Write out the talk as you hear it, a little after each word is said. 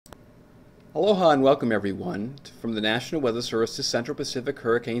Aloha and welcome everyone from the National Weather Service's Central Pacific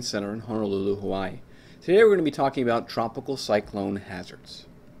Hurricane Center in Honolulu, Hawaii. Today we're going to be talking about tropical cyclone hazards.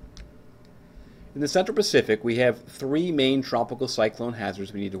 In the Central Pacific, we have three main tropical cyclone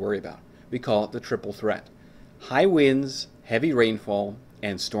hazards we need to worry about. We call it the triple threat: high winds, heavy rainfall,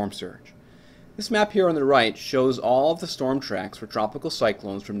 and storm surge. This map here on the right shows all of the storm tracks for tropical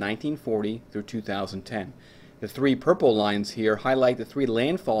cyclones from 1940 through 2010. The three purple lines here highlight the three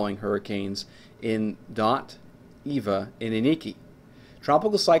landfalling hurricanes in Dot, Eva, and Iniki.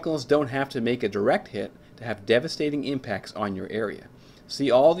 Tropical cyclones don't have to make a direct hit to have devastating impacts on your area.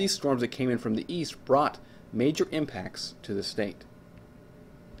 See, all these storms that came in from the east brought major impacts to the state.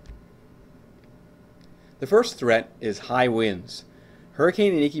 The first threat is high winds.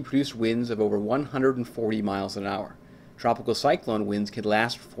 Hurricane Iniki produced winds of over 140 miles an hour. Tropical cyclone winds can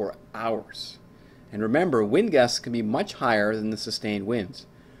last for hours. And remember, wind gusts can be much higher than the sustained winds.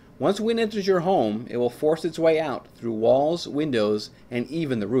 Once wind enters your home, it will force its way out through walls, windows, and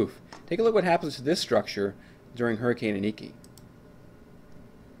even the roof. Take a look what happens to this structure during Hurricane Iniki.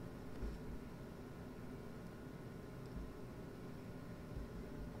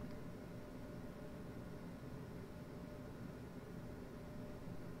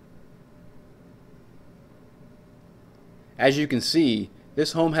 As you can see,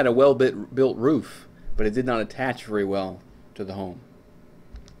 this home had a well-built roof, but it did not attach very well to the home.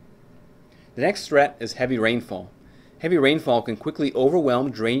 The next threat is heavy rainfall. Heavy rainfall can quickly overwhelm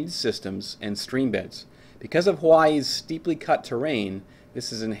drainage systems and stream beds. Because of Hawaii's steeply cut terrain,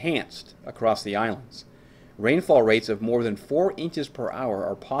 this is enhanced across the islands. Rainfall rates of more than 4 inches per hour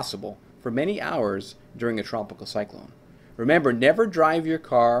are possible for many hours during a tropical cyclone. Remember, never drive your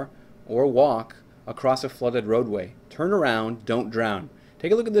car or walk across a flooded roadway. Turn around, don't drown.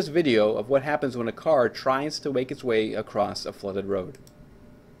 Take a look at this video of what happens when a car tries to make its way across a flooded road.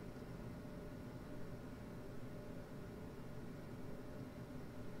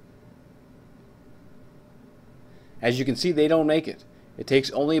 As you can see, they don't make it. It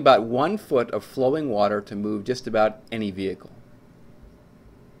takes only about 1 foot of flowing water to move just about any vehicle.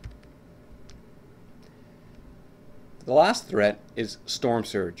 The last threat is storm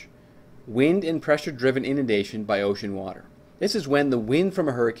surge. Wind and pressure-driven inundation by ocean water. This is when the wind from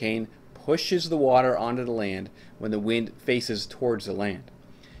a hurricane pushes the water onto the land when the wind faces towards the land.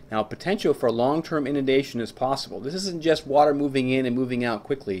 Now, potential for long-term inundation is possible. This isn't just water moving in and moving out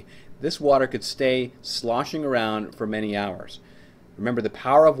quickly. This water could stay sloshing around for many hours. Remember, the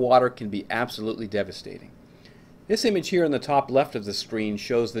power of water can be absolutely devastating. This image here in the top left of the screen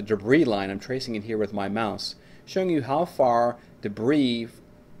shows the debris line. I'm tracing it here with my mouse, showing you how far debris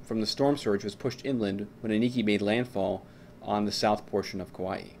from the storm surge was pushed inland when Iniki made landfall on the south portion of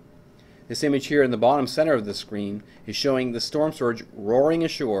Kauai. This image here in the bottom center of the screen is showing the storm surge roaring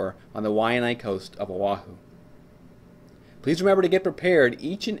ashore on the Waianae coast of Oahu. Please remember to get prepared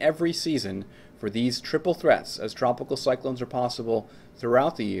each and every season for these triple threats, as tropical cyclones are possible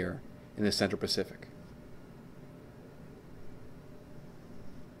throughout the year in the Central Pacific.